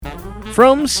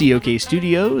From COK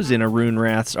Studios in Arun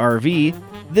Rath's RV,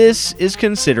 this is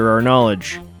Consider Our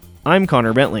Knowledge. I'm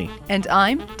Connor Bentley. And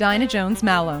I'm Dinah Jones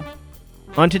Mallow.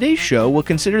 On today's show, we'll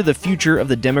consider the future of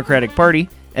the Democratic Party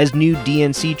as new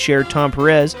DNC Chair Tom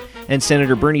Perez and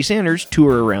Senator Bernie Sanders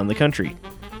tour around the country.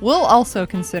 We'll also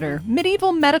consider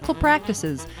medieval medical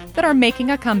practices that are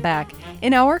making a comeback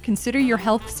in our Consider Your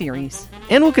Health series.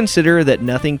 And we'll consider that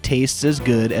nothing tastes as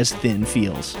good as thin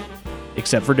feels.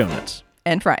 Except for donuts.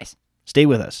 And fries. Stay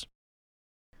with us.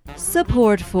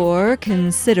 Support for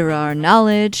Consider Our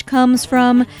Knowledge comes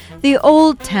from the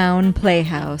Old Town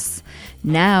Playhouse,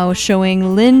 now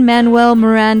showing Lin-Manuel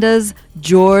Miranda's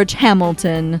George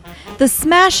Hamilton, the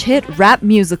smash hit rap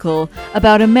musical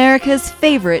about America's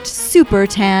favorite super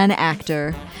tan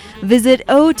actor. Visit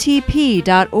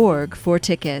otp.org for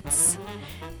tickets.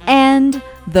 And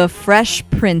the Fresh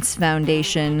Prince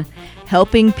Foundation,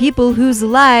 helping people whose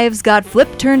lives got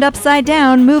turned upside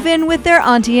down move in with their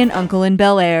auntie and uncle in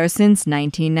Bel Air since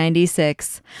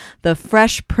 1996. The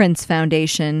Fresh Prince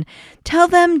Foundation. Tell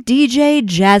them DJ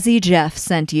Jazzy Jeff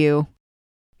sent you.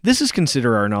 This is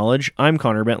Consider Our Knowledge. I'm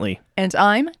Connor Bentley. And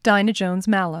I'm Dinah Jones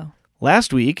Mallow.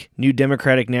 Last week, new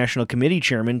Democratic National Committee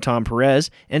Chairman Tom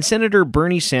Perez and Senator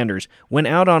Bernie Sanders went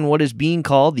out on what is being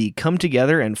called the Come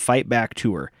Together and Fight Back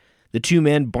Tour. The two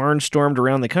men barnstormed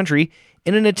around the country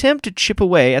in an attempt to chip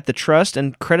away at the trust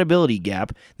and credibility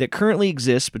gap that currently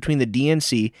exists between the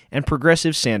DNC and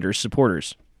progressive Sanders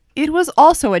supporters. It was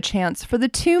also a chance for the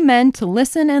two men to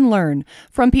listen and learn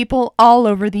from people all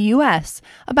over the U.S.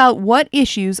 about what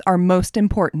issues are most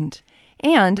important,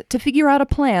 and to figure out a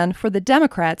plan for the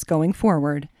Democrats going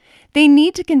forward. They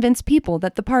need to convince people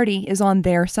that the party is on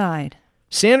their side.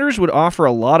 Sanders would offer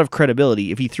a lot of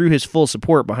credibility if he threw his full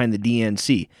support behind the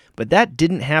DNC, but that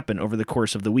didn't happen over the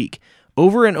course of the week.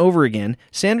 Over and over again,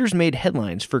 Sanders made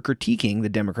headlines for critiquing the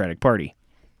Democratic Party.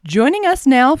 Joining us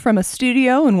now from a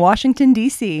studio in Washington,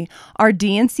 D.C., are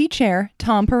DNC Chair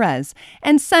Tom Perez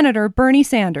and Senator Bernie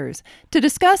Sanders to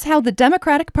discuss how the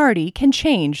Democratic Party can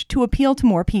change to appeal to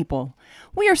more people.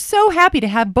 We are so happy to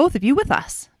have both of you with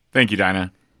us. Thank you,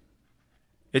 Dinah.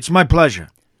 It's my pleasure.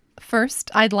 First,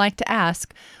 I'd like to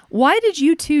ask, why did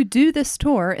you two do this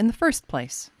tour in the first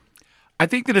place? I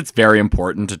think that it's very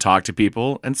important to talk to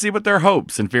people and see what their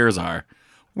hopes and fears are.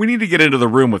 We need to get into the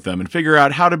room with them and figure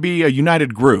out how to be a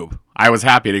united group. I was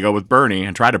happy to go with Bernie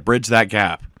and try to bridge that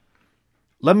gap.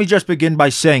 Let me just begin by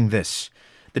saying this.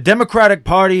 The Democratic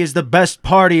Party is the best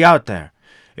party out there.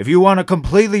 If you want to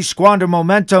completely squander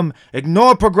momentum,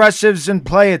 ignore progressives and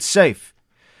play it safe.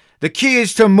 The key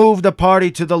is to move the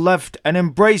party to the left and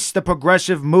embrace the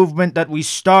progressive movement that we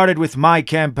started with my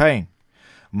campaign.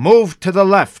 Move to the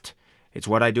left. It's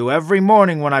what I do every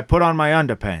morning when I put on my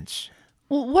underpants.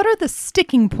 Well, what are the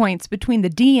sticking points between the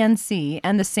DNC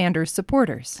and the Sanders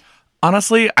supporters?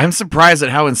 Honestly, I'm surprised at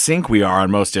how in sync we are on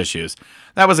most issues.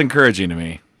 That was encouraging to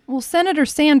me. Well, Senator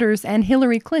Sanders and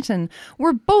Hillary Clinton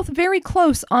were both very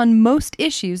close on most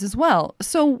issues as well.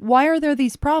 So why are there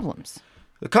these problems?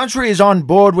 The country is on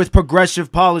board with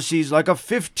progressive policies like a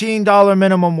 $15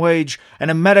 minimum wage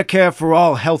and a Medicare for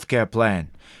all healthcare plan.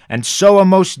 And so are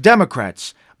most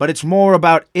Democrats, but it's more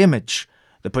about image.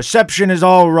 The perception is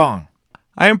all wrong.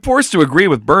 I am forced to agree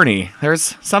with Bernie.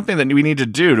 There's something that we need to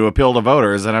do to appeal to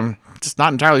voters, and I'm just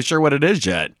not entirely sure what it is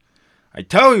yet. I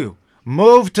tell you,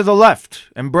 move to the left.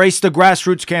 Embrace the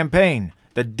grassroots campaign.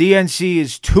 The DNC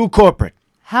is too corporate.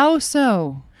 How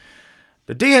so?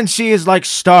 The DNC is like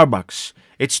Starbucks.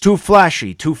 It's too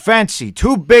flashy, too fancy,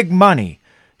 too big money.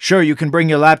 Sure, you can bring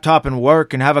your laptop and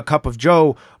work and have a cup of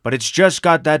joe, but it's just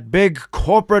got that big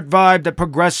corporate vibe that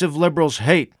progressive liberals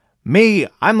hate. Me,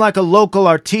 I'm like a local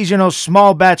artisanal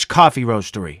small batch coffee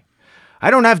roastery. I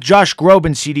don't have Josh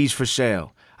Groban CDs for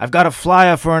sale. I've got a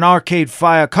flyer for an Arcade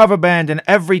Fire cover band, and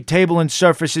every table and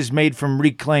surface is made from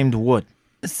reclaimed wood.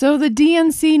 So the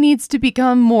DNC needs to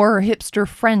become more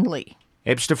hipster-friendly.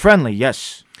 Hipster-friendly,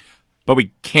 yes. But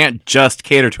we can't just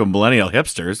cater to millennial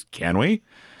hipsters, can we?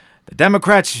 The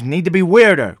Democrats need to be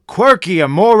weirder, quirkier,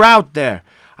 more out there.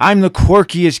 I'm the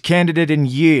quirkiest candidate in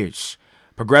years.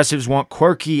 Progressives want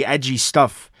quirky, edgy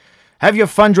stuff. Have your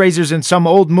fundraisers in some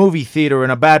old movie theater in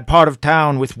a bad part of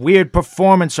town with weird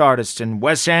performance artists and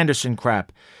Wes Anderson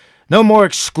crap. No more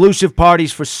exclusive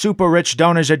parties for super rich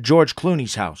donors at George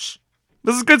Clooney's house.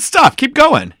 This is good stuff. Keep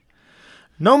going.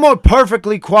 No more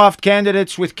perfectly coiffed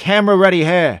candidates with camera-ready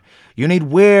hair. You need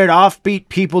weird, offbeat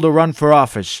people to run for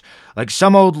office, like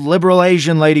some old liberal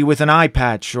Asian lady with an eye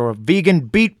patch, or a vegan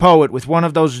beat poet with one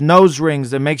of those nose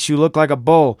rings that makes you look like a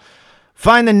bull.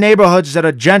 Find the neighborhoods that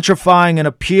are gentrifying and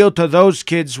appeal to those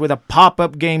kids with a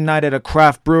pop-up game night at a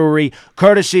craft brewery,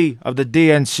 courtesy of the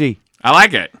DNC. I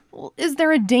like it. Is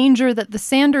there a danger that the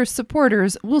Sanders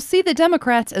supporters will see the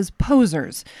Democrats as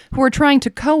posers who are trying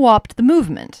to co-opt the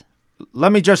movement?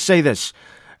 Let me just say this.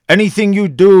 Anything you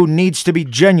do needs to be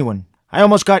genuine. I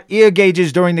almost got ear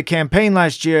gauges during the campaign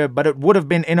last year, but it would have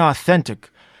been inauthentic.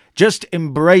 Just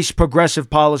embrace progressive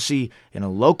policy in a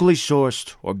locally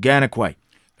sourced, organic way.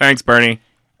 Thanks, Bernie.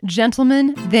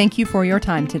 Gentlemen, thank you for your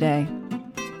time today.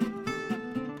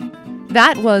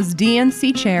 That was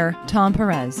DNC Chair Tom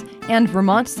Perez and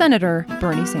Vermont Senator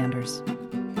Bernie Sanders.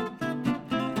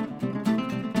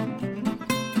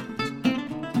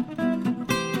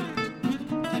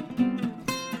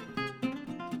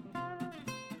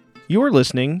 You're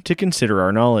listening to Consider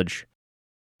Our Knowledge.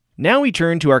 Now we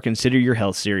turn to our Consider Your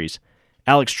Health series.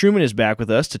 Alex Truman is back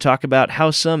with us to talk about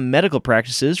how some medical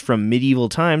practices from medieval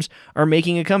times are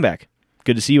making a comeback.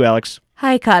 Good to see you, Alex.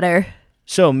 Hi, Cotter.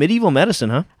 So, medieval medicine,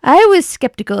 huh? I was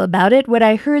skeptical about it when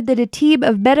I heard that a team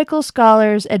of medical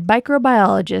scholars and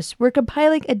microbiologists were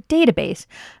compiling a database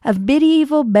of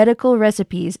medieval medical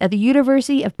recipes at the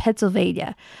University of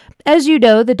Pennsylvania. As you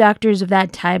know, the doctors of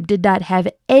that time did not have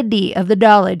any of the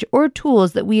knowledge or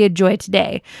tools that we enjoy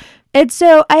today. And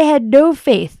so I had no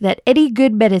faith that any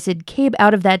good medicine came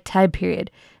out of that time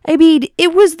period. I mean,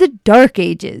 it was the Dark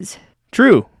Ages.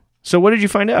 True. So what did you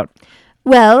find out?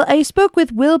 Well, I spoke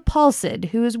with Will Paulson,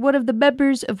 who is one of the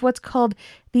members of what's called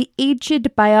the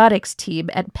Ancient Biotics team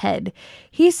at Penn.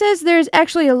 He says there's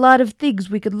actually a lot of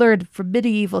things we could learn from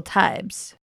medieval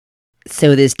times.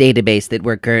 So this database that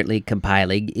we're currently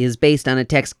compiling is based on a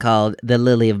text called The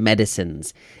Lily of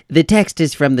Medicines. The text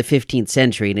is from the 15th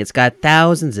century, and it's got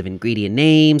thousands of ingredient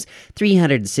names,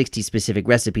 360 specific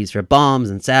recipes for balms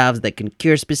and salves that can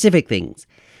cure specific things.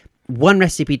 One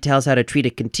recipe tells how to treat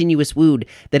a continuous wound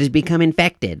that has become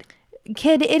infected.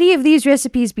 Can any of these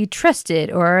recipes be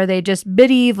trusted, or are they just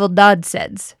medieval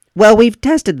nonsense? Well, we've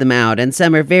tested them out, and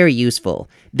some are very useful.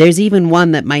 There's even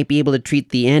one that might be able to treat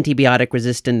the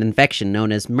antibiotic-resistant infection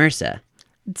known as MRSA.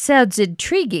 It sounds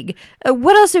intriguing.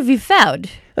 What else have you found?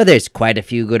 Well, there's quite a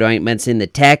few good ointments in the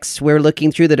texts we're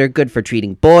looking through that are good for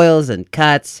treating boils and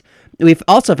cuts. We've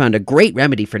also found a great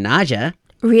remedy for nausea.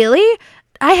 Really?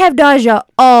 I have nausea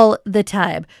all the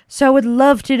time, so I would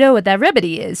love to know what that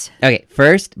remedy is. Okay,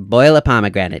 first, boil a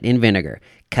pomegranate in vinegar.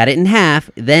 Cut it in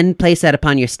half, then place that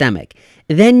upon your stomach.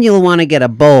 Then you'll want to get a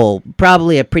bowl,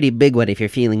 probably a pretty big one if you're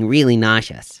feeling really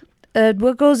nauseous.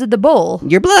 What goes in the bowl?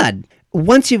 Your blood.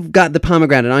 Once you've got the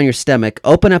pomegranate on your stomach,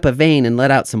 open up a vein and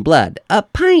let out some blood. A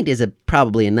pint is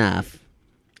probably enough.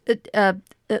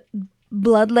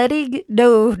 Bloodletting?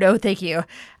 No, thank you.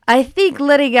 I think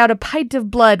letting out a pint of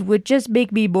blood would just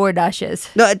make me more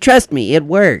nauseous. No, trust me, it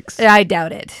works. I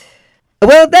doubt it.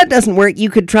 Well, if that doesn't work, you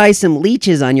could try some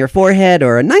leeches on your forehead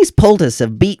or a nice poultice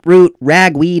of beetroot,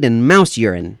 ragweed, and mouse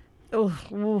urine.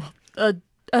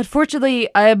 Unfortunately,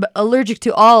 I'm allergic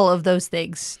to all of those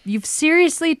things. You've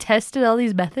seriously tested all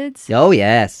these methods? Oh,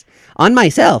 yes. On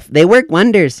myself, they work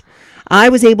wonders. I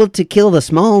was able to kill the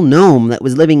small gnome that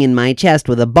was living in my chest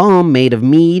with a balm made of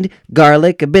mead,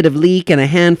 garlic, a bit of leek, and a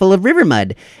handful of river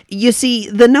mud. You see,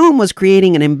 the gnome was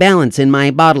creating an imbalance in my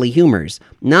bodily humors.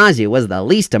 Nausea was the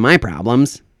least of my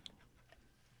problems.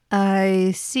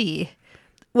 I see.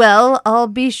 Well, I'll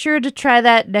be sure to try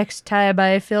that next time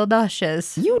I feel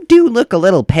nauseous. You do look a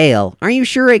little pale. Are you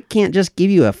sure it can't just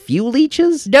give you a few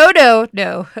leeches?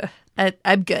 No.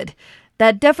 I'm good.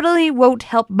 That definitely won't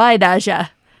help my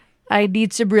nausea. I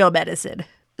need some real medicine.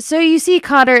 So you see,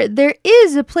 Connor, there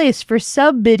is a place for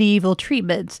some medieval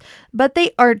treatments, but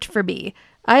they aren't for me.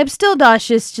 I am still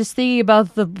nauseous just thinking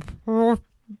about the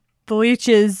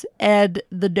leeches and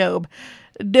the gnome.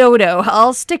 No,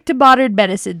 I'll stick to modern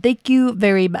medicine. Thank you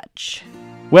very much.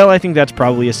 Well, I think that's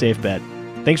probably a safe bet.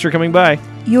 Thanks for coming by.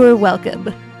 You're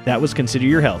welcome. That was Consider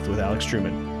Your Health with Alex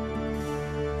Truman.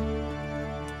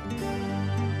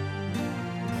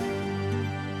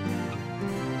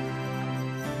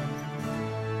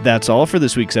 That's all for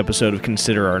this week's episode of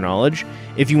Consider Our Knowledge.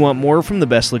 If you want more from the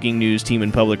best-looking news team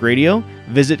in public radio,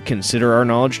 visit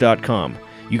considerourknowledge.com.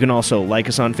 You can also like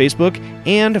us on Facebook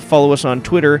and follow us on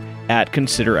Twitter at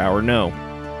ConsiderOurKnow.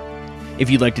 If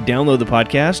you'd like to download the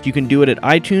podcast, you can do it at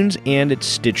iTunes and at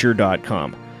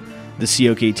Stitcher.com. The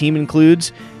COK team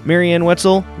includes Marianne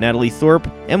Wetzel, Natalie Thorpe,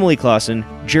 Emily Clausen,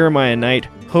 Jeremiah Knight,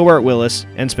 Hobart Willis,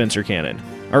 and Spencer Cannon.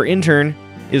 Our intern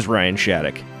is Ryan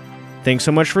Shattuck. Thanks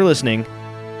so much for listening.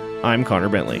 I'm Connor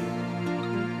Bentley.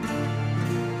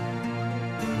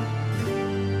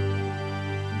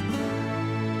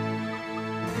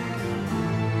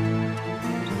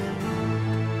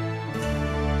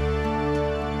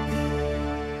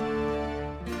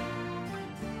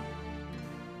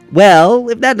 Well,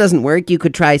 if that doesn't work, you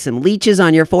could try some leeches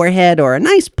on your forehead or a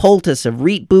nice poultice of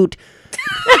reet boot.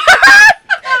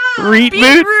 Reet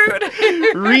boot.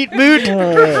 Reet boot.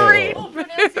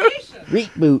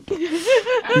 Reet boot.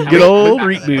 Good old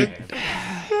reet boot.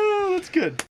 Oh, that's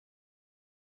good.